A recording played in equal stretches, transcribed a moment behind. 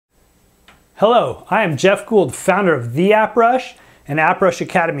Hello, I am Jeff Gould, founder of The App Rush and App Rush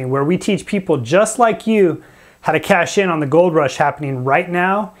Academy, where we teach people just like you how to cash in on the gold rush happening right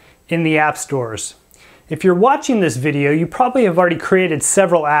now in the app stores. If you're watching this video, you probably have already created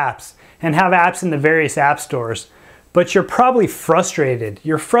several apps and have apps in the various app stores, but you're probably frustrated.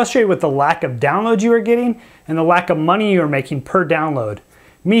 You're frustrated with the lack of downloads you are getting and the lack of money you are making per download.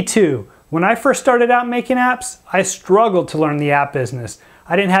 Me too. When I first started out making apps, I struggled to learn the app business.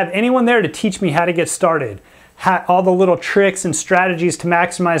 I didn't have anyone there to teach me how to get started, all the little tricks and strategies to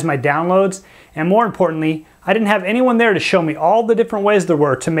maximize my downloads, and more importantly, I didn't have anyone there to show me all the different ways there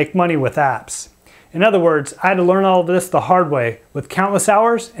were to make money with apps. In other words, I had to learn all of this the hard way with countless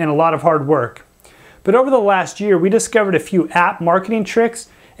hours and a lot of hard work. But over the last year, we discovered a few app marketing tricks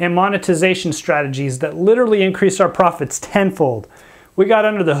and monetization strategies that literally increased our profits tenfold. We got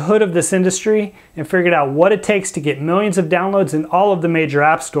under the hood of this industry and figured out what it takes to get millions of downloads in all of the major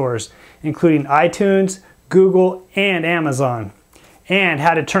app stores, including iTunes, Google, and Amazon, and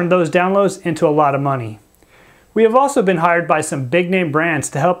how to turn those downloads into a lot of money. We have also been hired by some big name brands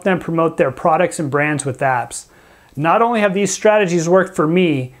to help them promote their products and brands with apps. Not only have these strategies worked for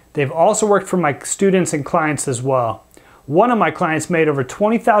me, they've also worked for my students and clients as well. One of my clients made over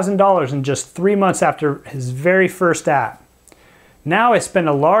 $20,000 in just 3 months after his very first app. Now I spend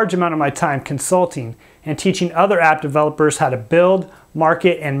a large amount of my time consulting and teaching other app developers how to build,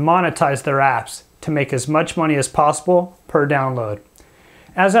 market, and monetize their apps to make as much money as possible per download.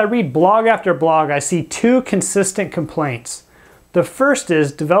 As I read blog after blog, I see two consistent complaints. The first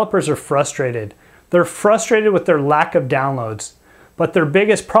is developers are frustrated. They're frustrated with their lack of downloads. But their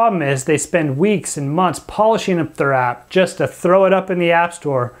biggest problem is they spend weeks and months polishing up their app just to throw it up in the App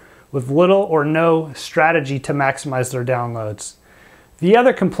Store with little or no strategy to maximize their downloads. The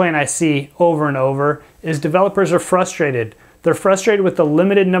other complaint I see over and over is developers are frustrated. They're frustrated with the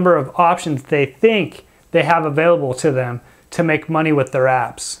limited number of options they think they have available to them to make money with their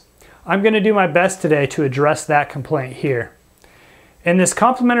apps. I'm going to do my best today to address that complaint here. In this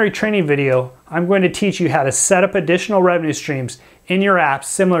complimentary training video, I'm going to teach you how to set up additional revenue streams in your apps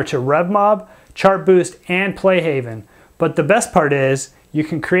similar to RevMob, Chartboost, and PlayHaven. But the best part is you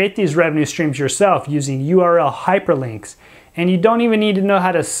can create these revenue streams yourself using URL hyperlinks, and you don't even need to know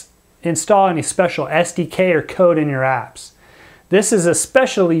how to install any special SDK or code in your apps. This is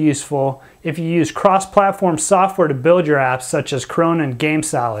especially useful if you use cross-platform software to build your apps such as Corona and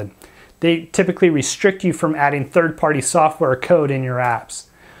GameSalad. They typically restrict you from adding third-party software or code in your apps.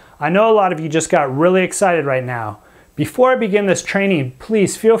 I know a lot of you just got really excited right now. Before I begin this training,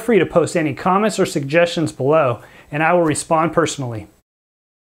 please feel free to post any comments or suggestions below, and I will respond personally.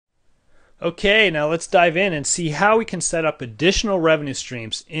 Okay, now let's dive in and see how we can set up additional revenue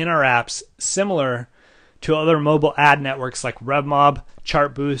streams in our apps similar to other mobile ad networks like RevMob,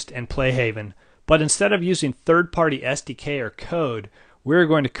 Chartboost, and PlayHaven. But instead of using third-party SDK or code, we're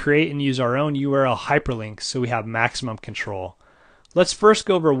going to create and use our own URL hyperlinks so we have maximum control. Let's first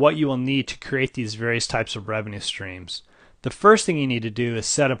go over what you will need to create these various types of revenue streams. The first thing you need to do is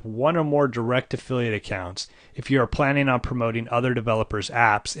set up one or more direct affiliate accounts if you are planning on promoting other developers'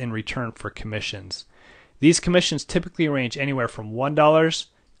 apps in return for commissions. These commissions typically range anywhere from $1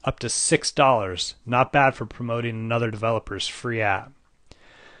 up to $6, not bad for promoting another developer's free app.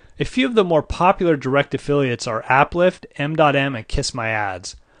 A few of the more popular direct affiliates are Applift, M.M, and Kiss My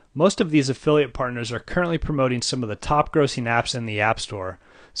Ads. Most of these affiliate partners are currently promoting some of the top grossing apps in the App Store,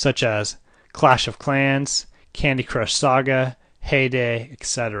 such as Clash of Clans, Candy Crush Saga, Heyday,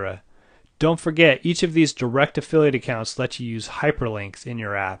 etc. Don't forget, each of these direct affiliate accounts let you use hyperlinks in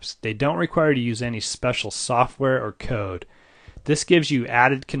your apps. They don't require you to use any special software or code. This gives you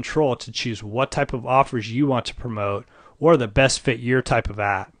added control to choose what type of offers you want to promote or that best fit your type of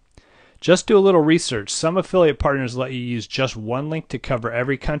app. Just do a little research. Some affiliate partners let you use just one link to cover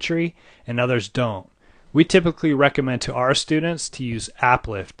every country, and others don't. We typically recommend to our students to use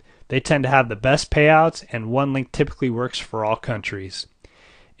Applift. They tend to have the best payouts, and one link typically works for all countries.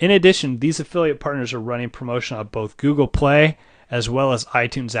 In addition, these affiliate partners are running promotion on both Google Play as well as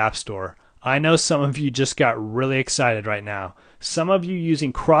iTunes App Store. I know some of you just got really excited right now. Some of you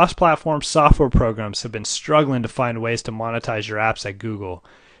using cross-platform software programs have been struggling to find ways to monetize your apps at Google.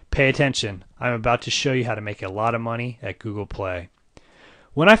 Pay attention. I'm about to show you how to make a lot of money at Google Play.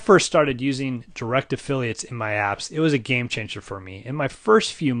 When I first started using direct affiliates in my apps, it was a game changer for me. In my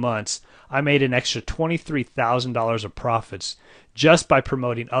first few months, I made an extra $23,000 of profits just by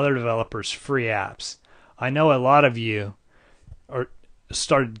promoting other developers' free apps. I know a lot of you are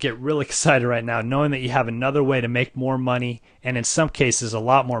started to get really excited right now knowing that you have another way to make more money, and in some cases a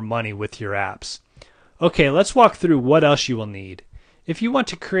lot more money with your apps. Okay, let's walk through what else you will need. If you want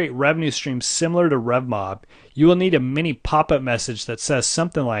to create revenue streams similar to RevMob, you will need a mini pop-up message that says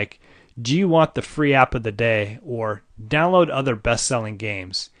something like, "Do you want the free app of the day?" or "Download other best-selling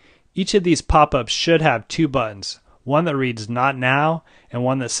games." Each of these pop-ups should have two buttons, one that reads "Not Now" and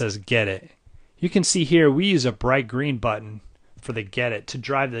one that says "Get It." You can see here we use a bright green button for the "Get It" to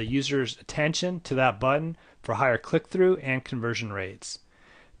drive the user's attention to that button for higher click-through and conversion rates.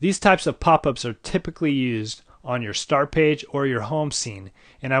 These types of pop-ups are typically used on your start page or your home scene,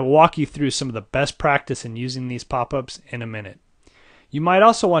 and I will walk you through some of the best practice in using these pop-ups in a minute. You might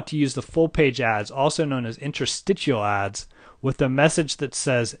also want to use the full page ads, also known as interstitial ads, with a message that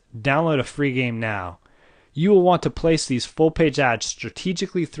says "Download a free game now." You will want to place these full page ads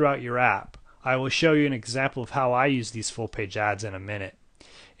strategically throughout your app. I will show you an example of how I use these full page ads in a minute.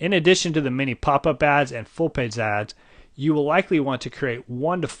 In addition to the mini pop-up ads and full page ads, you will likely want to create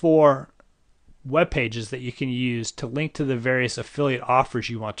 1 to 4 web pages that you can use to link to the various affiliate offers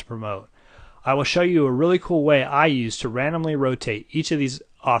you want to promote. I will show you a really cool way I use to randomly rotate each of these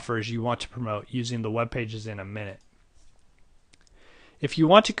offers you want to promote using the web pages in a minute. If you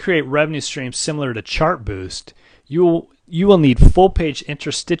want to create revenue streams similar to Chartboost, you will need full page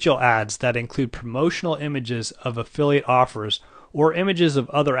interstitial ads that include promotional images of affiliate offers or images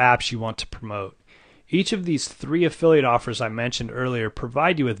of other apps you want to promote. Each of these 3 affiliate offers I mentioned earlier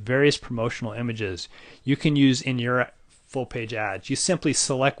provide you with various promotional images you can use in your full page ads. You simply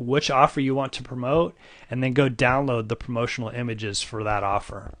select which offer you want to promote and then go download the promotional images for that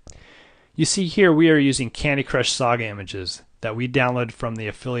offer. You see here we are using Candy Crush Saga images that we downloaded from the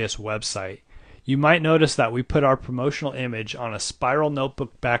affiliate's website. You might notice that we put our promotional image on a spiral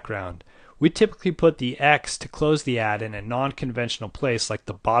notebook background. We typically put the X to close the ad in a non-conventional place like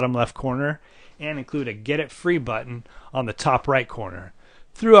the bottom left corner and include a "Get It Free" button on the top right corner.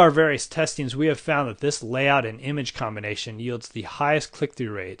 Through our various testings, we have found that this layout and image combination yields the highest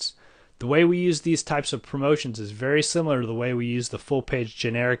click-through rates. The way we use these types of promotions is very similar to the way we use the full-page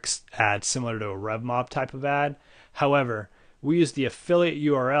generic ad similar to a RevMob type of ad. However, we use the affiliate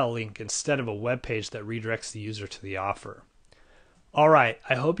URL link instead of a web page that redirects the user to the offer. Alright,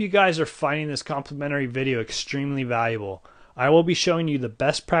 I hope you guys are finding this complimentary video extremely valuable. I will be showing you the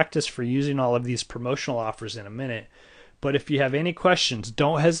best practice for using all of these promotional offers in a minute, but if you have any questions,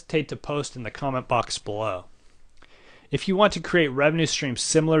 don't hesitate to post in the comment box below. If you want to create revenue streams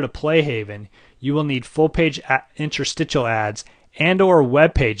similar to PlayHaven, you will need full page interstitial ads and or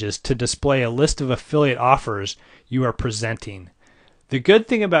web pages to display a list of affiliate offers you are presenting. The good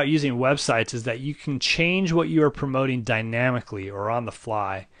thing about using websites is that you can change what you are promoting dynamically or on the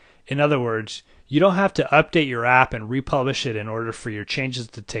fly. In other words, you don't have to update your app and republish it in order for your changes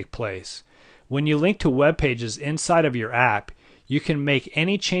to take place. When you link to web pages inside of your app, you can make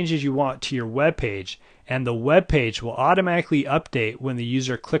any changes you want to your web page, and the web page will automatically update when the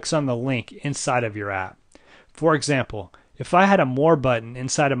user clicks on the link inside of your app. For example, if I had a More button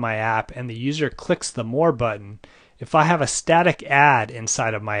inside of my app and the user clicks the More button, if I have a static ad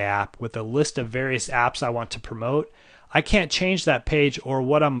inside of my app with a list of various apps I want to promote, I can't change that page or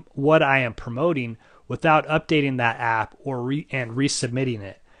what I am promoting without updating that app or resubmitting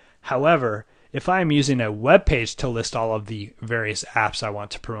it. However, if I am using a web page to list all of the various apps I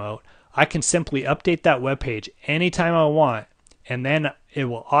want to promote, I can simply update that web page anytime I want, and then it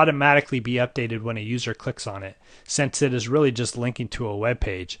will automatically be updated when a user clicks on it, since it is really just linking to a web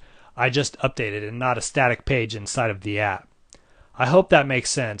page. I just updated it and not a static page inside of the app. I hope that makes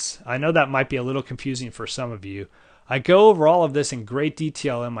sense. I know that might be a little confusing for some of you. I go over all of this in great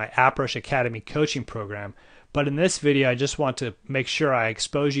detail in my AppRush Academy coaching program, but in this video I just want to make sure I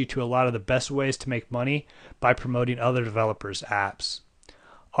expose you to a lot of the best ways to make money by promoting other developers' apps.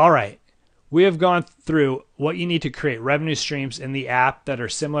 Alright, we have gone through what you need to create revenue streams in the app that are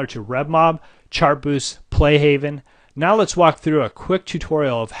similar to RevMob, Chartboost, PlayHaven. Now let's walk through a quick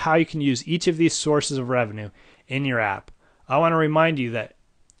tutorial of how you can use each of these sources of revenue in your app. I want to remind you that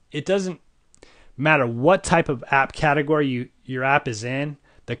it doesn't matter what type of app category your app is in,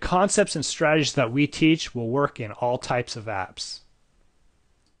 the concepts and strategies that we teach will work in all types of apps.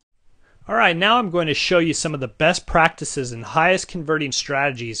 Alright, now I'm going to show you some of the best practices and highest converting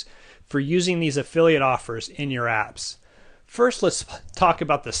strategies for using these affiliate offers in your apps. First, let's talk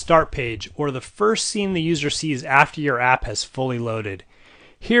about the start page, or the first scene the user sees after your app has fully loaded.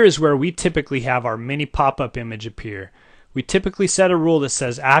 Here is where we typically have our mini pop-up image appear. We typically set a rule that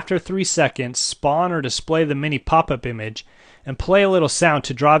says after 3 seconds, spawn or display the mini pop-up image and play a little sound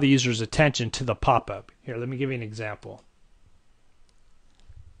to draw the user's attention to the pop-up. Here, let me give you an example.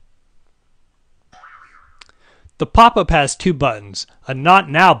 The pop-up has 2 buttons, a Not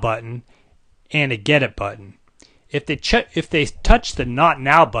Now button and a Get It button. If they touch the Not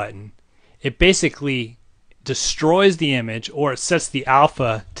Now button, it basically destroys the image, or it sets the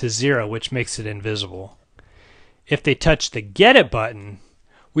alpha to 0, which makes it invisible. If they touch the Get It button,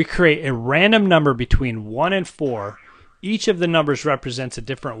 we create a random number between 1 and 4. Each of the numbers represents a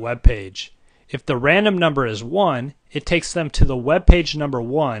different web page. If the random number is 1, it takes them to the web page number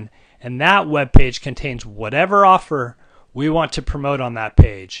 1, and that web page contains whatever offer we want to promote on that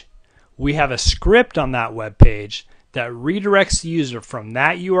page. We have a script on that web page that redirects the user from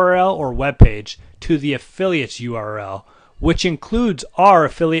that URL or web page to the affiliate's URL, which includes our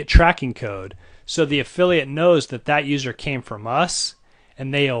affiliate tracking code, so the affiliate knows that that user came from us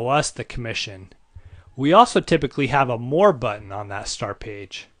and they owe us the commission. We also typically have a More button on that start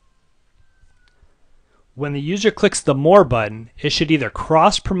page. When the user clicks the More button, it should either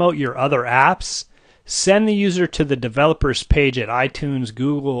cross-promote your other apps, send the user to the developer's page at iTunes,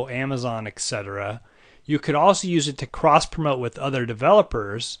 Google, Amazon, etc. You could also use it to cross-promote with other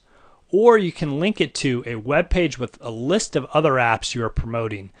developers, or you can link it to a web page with a list of other apps you are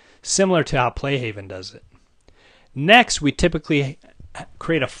promoting, similar to how PlayHaven does it. Next, we typically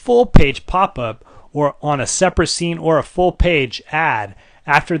create a full page pop-up or on a separate scene, or a full page ad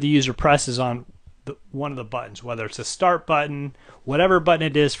after the user presses on one of the buttons, whether it's a start button, whatever button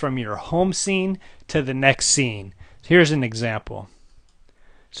it is, from your home scene to the next scene. Here's an example.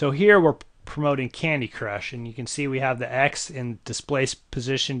 So here we're promoting Candy Crush, and you can see we have the X in display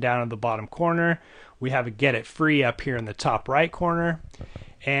position down in the bottom corner. We have a Get It Free up here in the top right corner,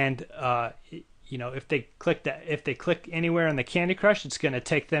 and you know, if they click anywhere in the Candy Crush, it's going to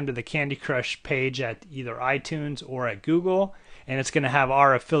take them to the Candy Crush page at either iTunes or at Google, and it's going to have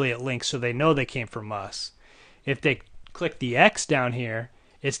our affiliate link so they know they came from us. If they click the X down here,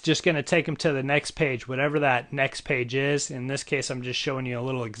 it's just going to take them to the next page, whatever that next page is. In this case, I'm just showing you a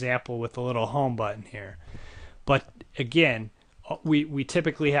little example with a little home button here. But again, we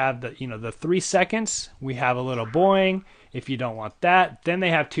typically have the 3 seconds. We have a little boing. If you don't want that, then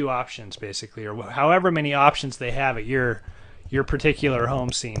they have 2 options basically, or however many options they have at your particular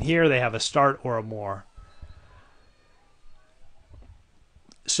home scene. Here they have a start or a more.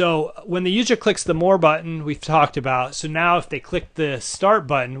 So when the user clicks the More button, we've talked about, so now if they click the Start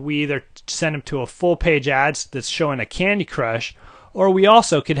button, we either send them to a full page ads that's showing a Candy Crush, or we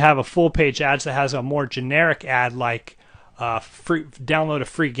also could have a full page ads that has a more generic ad like download a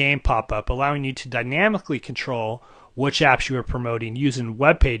free game pop-up, allowing you to dynamically control which apps you are promoting using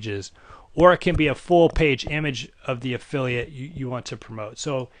web pages, or it can be a full page image of the affiliate you want to promote.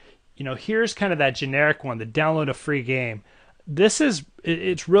 So, here's kind of that generic one, the download a free game.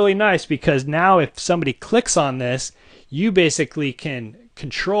 It's really nice because now if somebody clicks on this, you basically can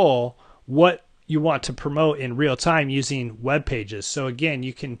control what you want to promote in real time using web pages. So again,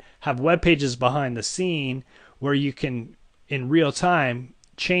 you can have web pages behind the scene where you can in real time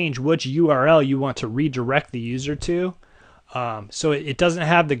change which URL you want to redirect the user to. So it doesn't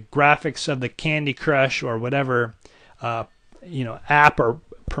have the graphics of the Candy Crush or whatever app or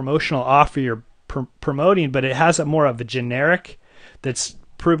promotional offer you're promoting, but it has a more of a generic that's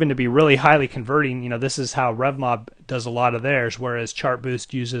proven to be really highly converting. This is how RevMob does a lot of theirs, whereas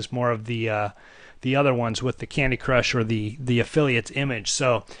Chartboost uses more of the other ones with the Candy Crush or the affiliate's image.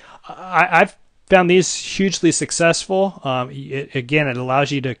 So I've found these hugely successful. Again, it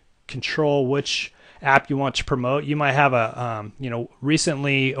allows you to control which app you want to promote. You might have a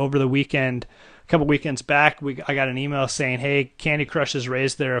recently over the weekend, a couple weekends back, I got an email saying, hey, Candy Crush has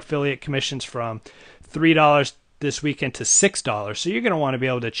raised their affiliate commissions from $3 this weekend to $6. So you're going to want to be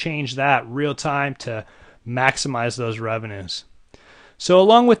able to change that real time to maximize those revenues. So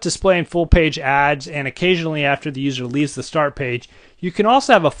along with displaying full page ads and occasionally after the user leaves the start page, you can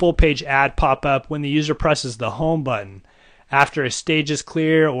also have a full page ad pop up when the user presses the home button after a stage is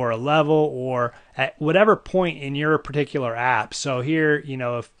clear or a level or at whatever point in your particular app. So here,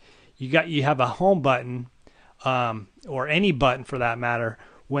 if you have a home button or any button for that matter,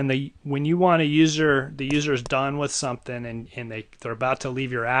 when you want the user's done with something and they're about to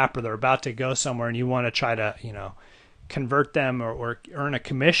leave your app or they're about to go somewhere and you want to try to convert them or earn a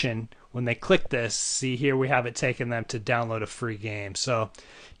commission, when they click this, see here we have it taking them to download a free game. So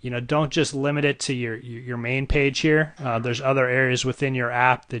don't just limit it to your main page here. There's other areas within your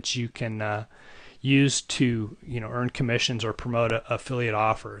app that you can use to earn commissions or promote affiliate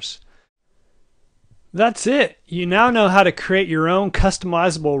offers. That's it. You now know how to create your own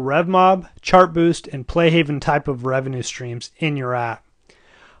customizable RevMob, Chartboost, and PlayHaven type of revenue streams in your app.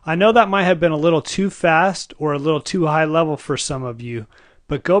 I know that might have been a little too fast or a little too high level for some of you,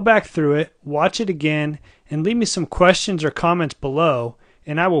 but go back through it, watch it again, and leave me some questions or comments below,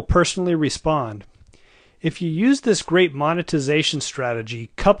 and I will personally respond. If you use this great monetization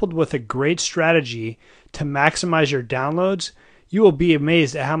strategy coupled with a great strategy to maximize your downloads, you will be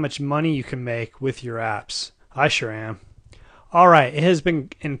amazed at how much money you can make with your apps. I sure am. Alright, it has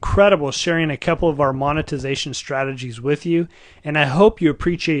been incredible sharing a couple of our monetization strategies with you, and I hope you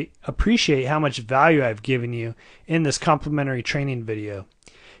appreciate how much value I've given you in this complimentary training video.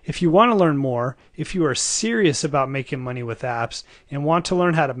 If you want to learn more, if you are serious about making money with apps and want to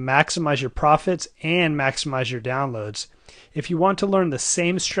learn how to maximize your profits and maximize your downloads, if you want to learn the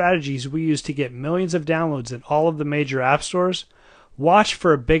same strategies we use to get millions of downloads in all of the major app stores, watch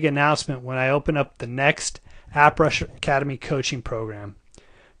for a big announcement when I open up the next AppRush Academy coaching program.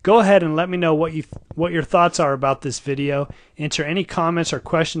 Go ahead and let me know what your thoughts are about this video. Enter any comments or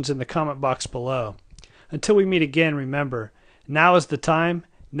questions in the comment box below. Until we meet again, remember, now is the time,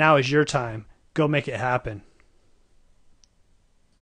 now is your time. Go make it happen.